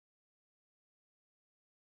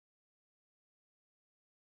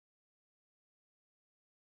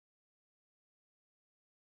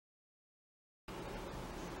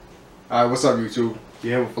Alright, what's up YouTube?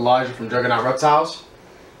 You're here with Elijah from Juggernaut Reptiles.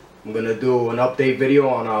 I'm going to do an update video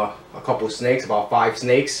on a couple of snakes, about 5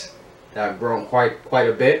 snakes that have grown quite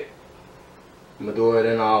a bit. I'm going to do it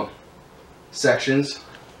in sections.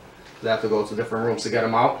 I have to go to different rooms to get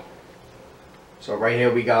them out. So right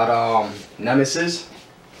here we got Nemesis,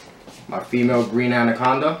 my female green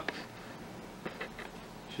anaconda.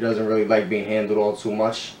 She doesn't really like being handled all too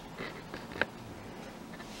much.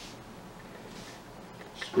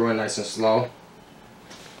 Growing nice and slow.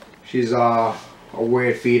 She's a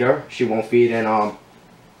weird feeder. She won't feed in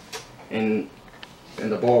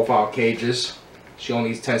the ball fowl cages. She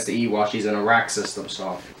only tends to eat while she's in a rack system.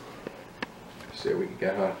 So let's see if we can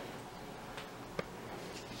get her.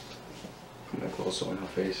 Come in closer on her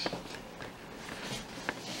face.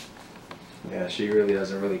 Yeah, she really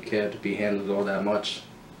doesn't really care to be handled all that much.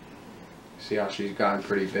 See how she's gotten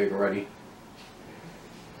pretty big already.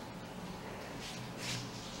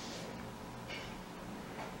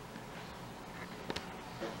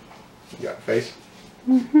 You got a face?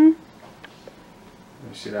 Mm-hmm. You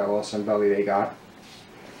see that awesome belly they got.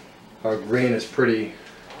 Her green is pretty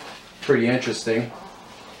interesting.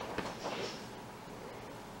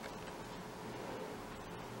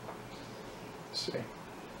 Let's see.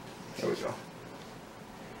 There we go.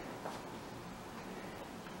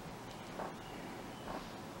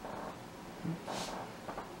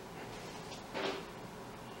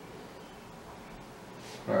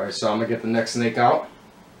 Alright, so I'm gonna get the next snake out.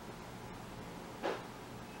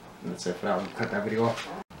 That's it for that one. Cut that video off.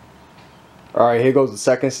 Alright, here goes the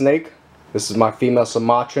second snake. This is my female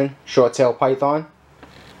Sumatran short-tailed python,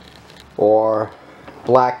 or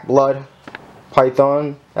black blood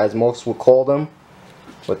python as most would call them,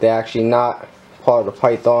 but they're actually not part of the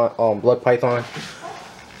python, blood python.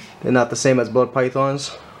 They're not the same as blood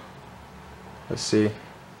pythons. Let's see.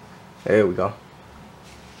 There we go.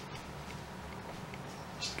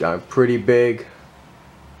 She's got pretty big,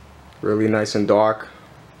 really nice and dark.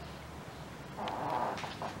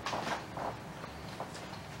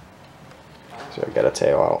 So I got a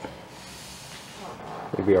tail out.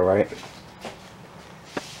 We'll be alright.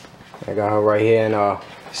 I got her right here in a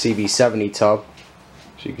CB70 tub,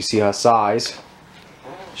 so you can see her size.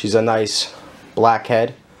 She's a nice black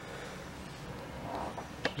head.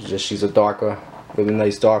 She's a darker, really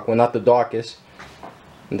nice dark one. Not the darkest.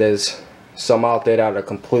 And there's some out there that are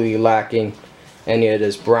completely lacking any of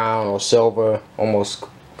this brown or silver, almost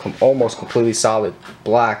completely solid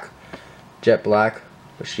black, jet black.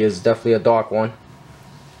 But she is definitely a dark one.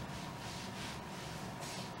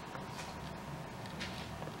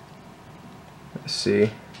 Let's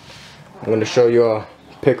see. I'm going to show you a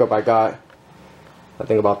pickup I got, I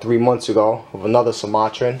think about 3 months ago, of another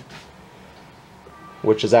Sumatran,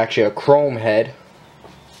 which is actually a chrome head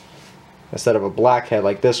instead of a black head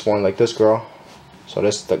like this one, like this girl. So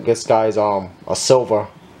this guy's a silver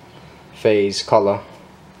phase color.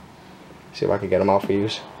 See if I can get him out for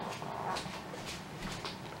use.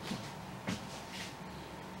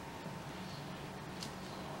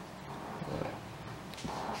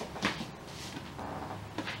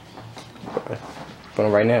 Put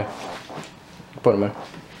him right now. Put him in.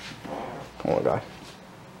 Come on, guy.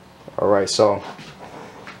 Alright, so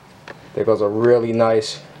there goes a really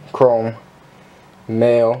nice chrome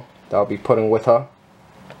male that I'll be putting with her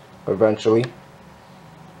eventually.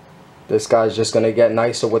 This guy's just gonna get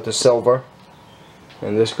nicer with the silver,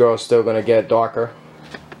 and this girl's still gonna get darker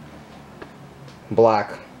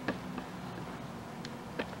black.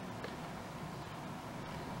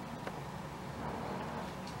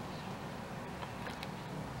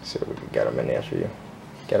 See if we can get them in there for you.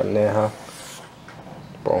 Get them there, huh?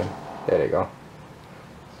 Boom. There they go.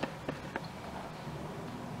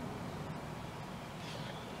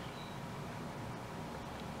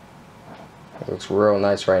 It looks real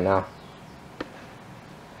nice right now.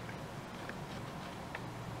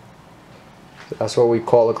 So that's what we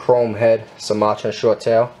call a chrome head, Sumatran short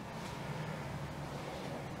tail.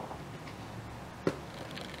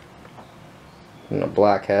 And a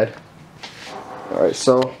black head. Alright,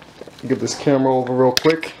 so get this camera over real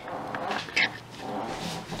quick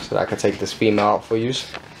so that I can take this female out for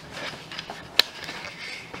use.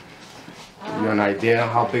 Give you an idea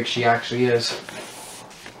how big she actually is.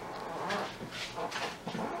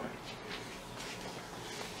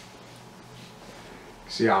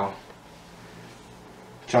 See how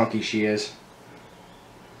chunky she is.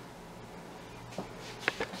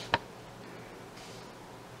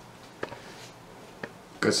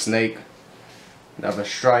 Good snake. Never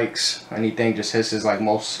strikes. Anything just hisses like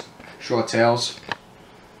most short tails.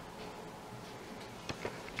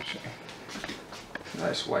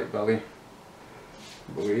 Nice white belly,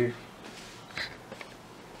 I believe.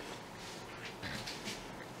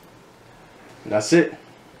 And that's it.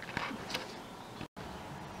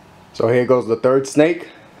 So here goes the third snake.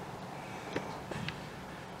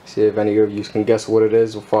 See if any of you can guess what it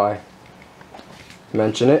is before I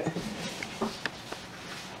mention it.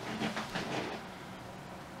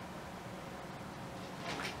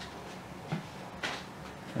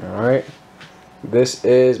 Alright. This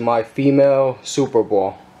is my female Super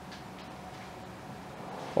Ball.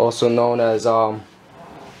 Also known as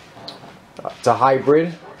it's a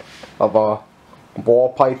hybrid of a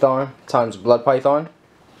ball python times blood python.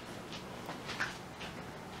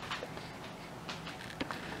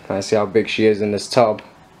 Kind of see how big she is in this tub.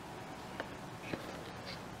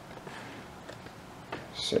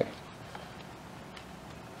 Let's see.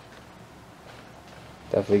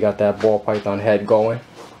 Definitely got that ball python head going.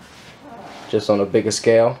 Just on a bigger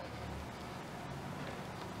scale.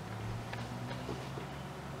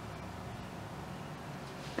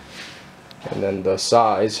 And then the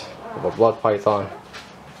size of a blood python.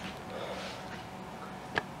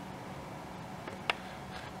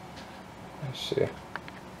 Let's see. If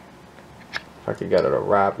I could get it to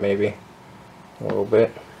wrap maybe a little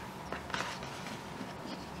bit.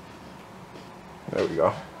 There we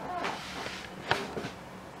go.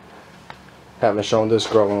 Haven't shown this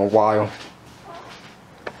girl in a while.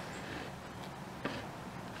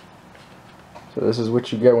 So this is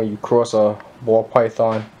what you get when you cross a ball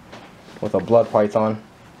python with a blood python.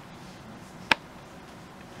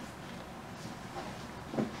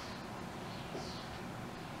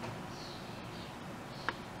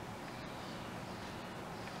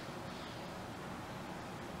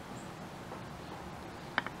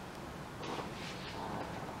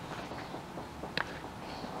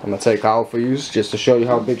 I'm going to take her out for you just to show you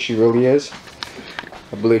how big she really is.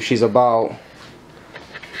 I believe she's about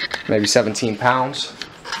maybe 17 pounds.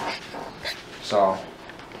 So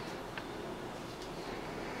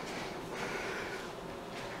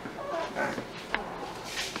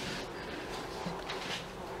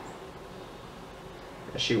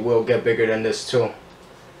she will get bigger than this too.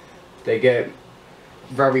 They get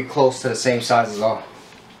very close to the same size as a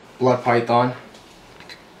blood python.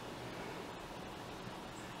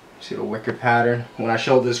 See the wicker pattern. When I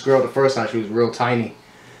showed this girl the first time, she was real tiny.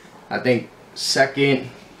 I think second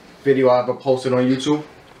video I ever posted on YouTube.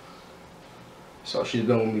 So she's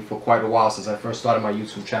been with me for quite a while since I first started my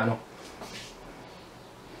YouTube channel.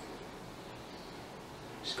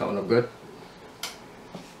 She's coming up good.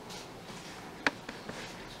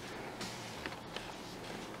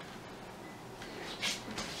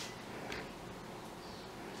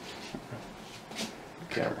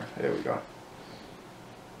 Camera, there we go.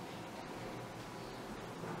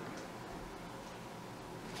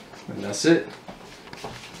 And that's it.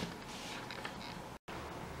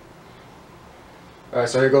 Alright,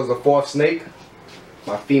 so here goes the fourth snake.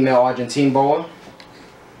 My female Argentine boa.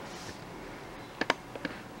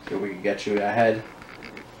 See if we can get you that head.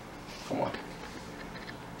 Come on.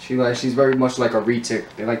 She's very much like a retic.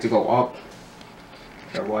 They like to go up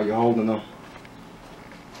while you're holding them.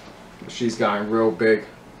 But she's gotten real big.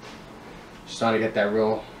 She's trying to get that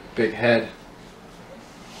real big head.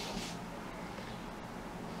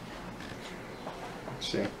 Let's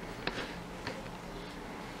see.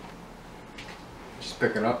 She's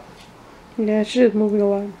picking up. Yeah, she's just moving a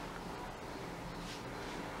lot.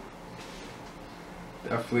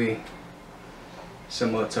 Definitely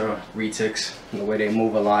similar to retics in the way they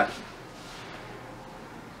move a lot.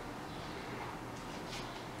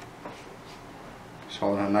 She's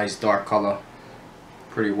holding a nice dark color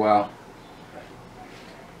pretty well.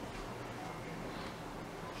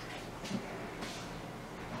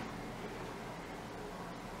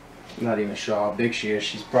 I'm not even sure how big she is.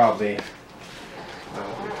 She's probably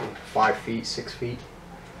 5 feet, 6 feet.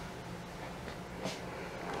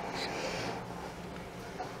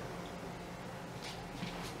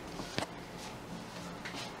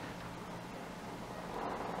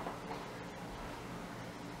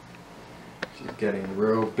 She's getting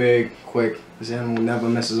real big, quick. This animal never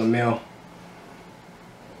misses a meal.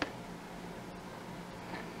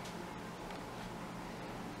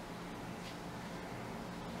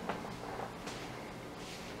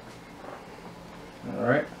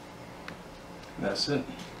 Alright, that's it.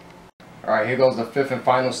 Alright, here goes the fifth and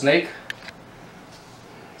final snake.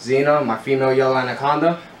 Xena, my female yellow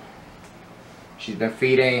anaconda. She's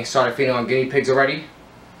been started feeding on guinea pigs already.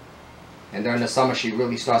 And during the summer she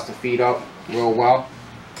really starts to feed up real well.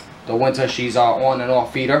 The winter she's on and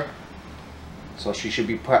off feeder. So she should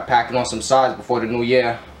be packing on some size before the new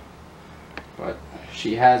year. But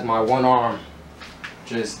she has my one arm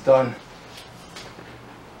just done.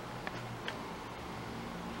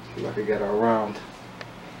 See if I could get her around.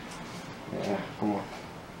 Yeah, come on.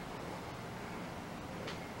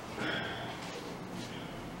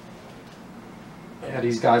 Yeah,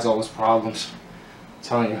 these guys always problems. I'm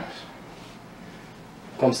telling you. When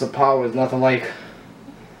it comes to power, there's nothing like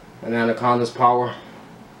an anaconda's power.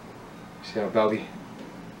 See her belly?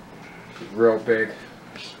 She's real big.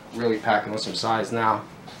 She's really packing with some size now.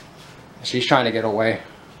 She's trying to get away.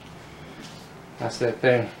 That's their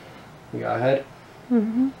thing. You got a head?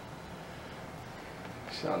 Mm-hmm.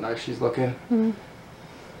 See how nice she's looking? Mm-hmm.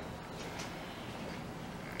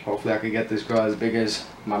 Hopefully I could get this girl as big as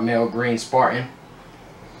my male green Spartan.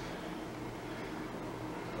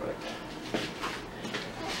 But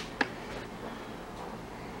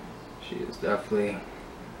she is definitely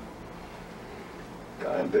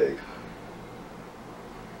gotten big.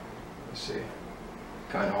 Let's see.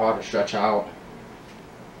 Kind of hard to stretch out.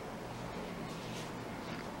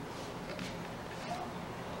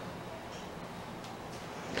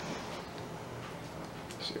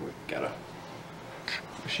 Let's see if we can get her.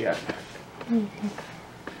 Where's she at? Mm-hmm.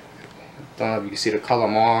 Don't know if you can see the color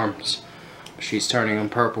of my arms. She's turning them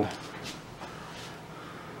purple.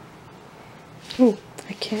 Ooh,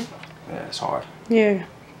 I can't. Yeah, it's hard. Yeah,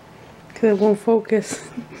 because it won't focus.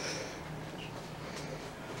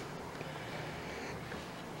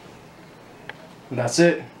 And that's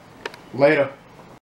it. Later.